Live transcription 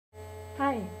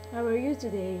Hi, how are you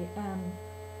today?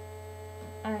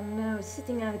 I'm now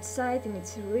sitting outside and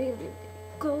it's really, really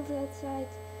cold outside,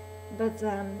 but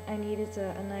I needed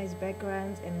a nice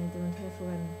background and I don't have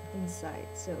one inside,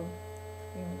 so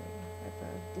we have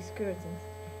these curtains.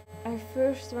 I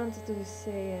first wanted to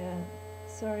say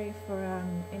sorry for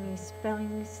any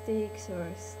spelling mistakes or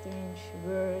strange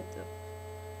word or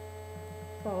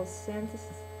false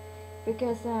sentences,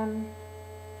 because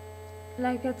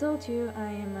like I told you,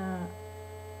 I am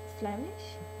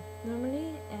Flemish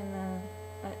normally, and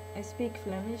I speak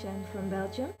Flemish. I'm from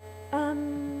Belgium.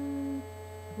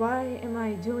 Why am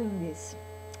I doing this?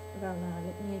 Well,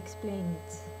 let me explain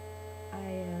it.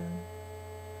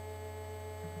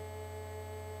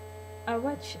 I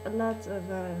watch a lot of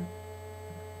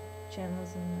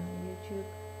channels on YouTube,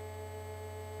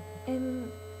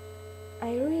 and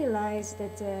I realized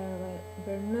that there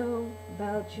were no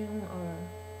Belgian or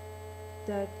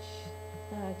Dutch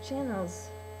channels.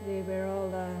 They were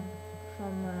all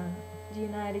from the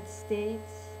United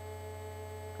States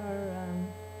or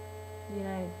the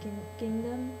United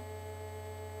Kingdom,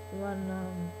 one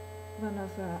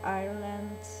of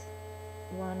Ireland,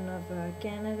 one of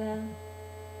Canada,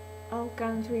 all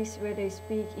countries where they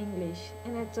speak English.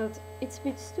 And I thought it's a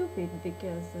bit stupid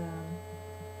because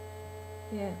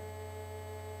yeah,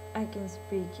 I can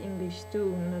speak English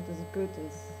too, not as good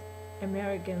as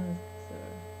Americans or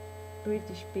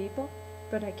British people,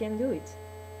 but I can do it.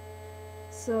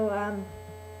 So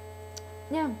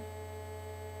yeah,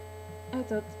 I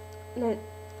thought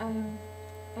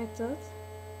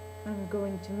I'm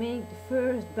going to make the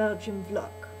first Belgian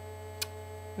vlog.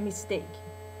 Mistake.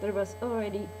 There was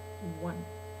already one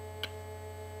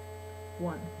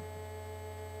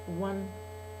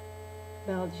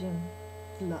Belgian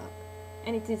vlog,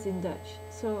 and it is in Dutch.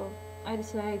 So I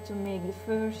decided to make the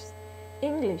first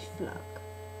English vlog.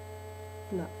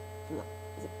 Vlog.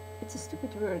 It's a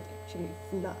stupid word actually,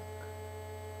 vlog.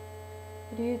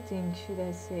 What do you think? Should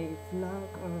I say vlog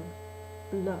or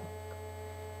blog?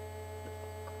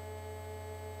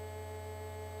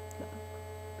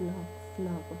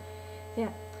 Vlog.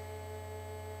 Yeah.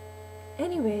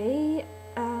 Anyway,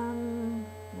 I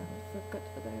forgot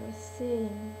what I was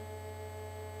saying.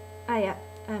 Yeah,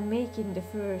 I'm making the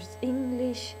first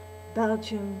English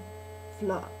Belgium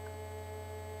vlog.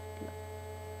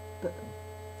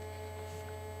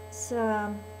 So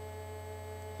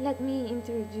let me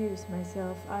introduce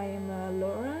myself. I am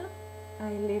Lora.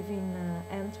 I live in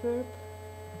Antwerp.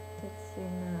 That's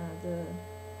in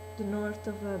the north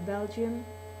of Belgium,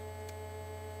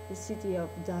 the city of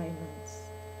diamonds.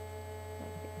 I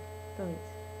call it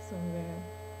somewhere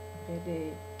where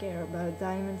they care about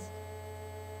diamonds.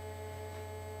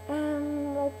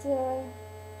 What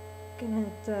can I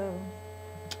tell?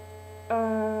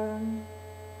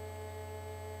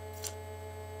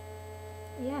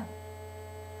 Yeah.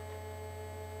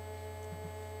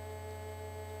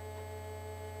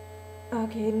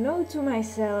 Okay, note to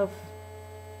myself,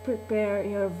 prepare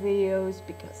your videos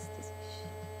because this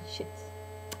is shit.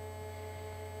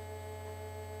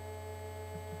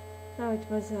 Now it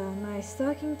was nice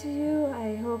talking to you.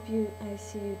 I hope I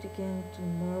see you again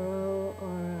tomorrow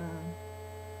or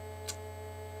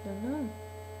don't know,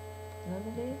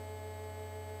 another day.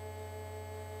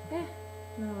 Yeah.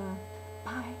 No.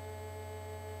 Bye.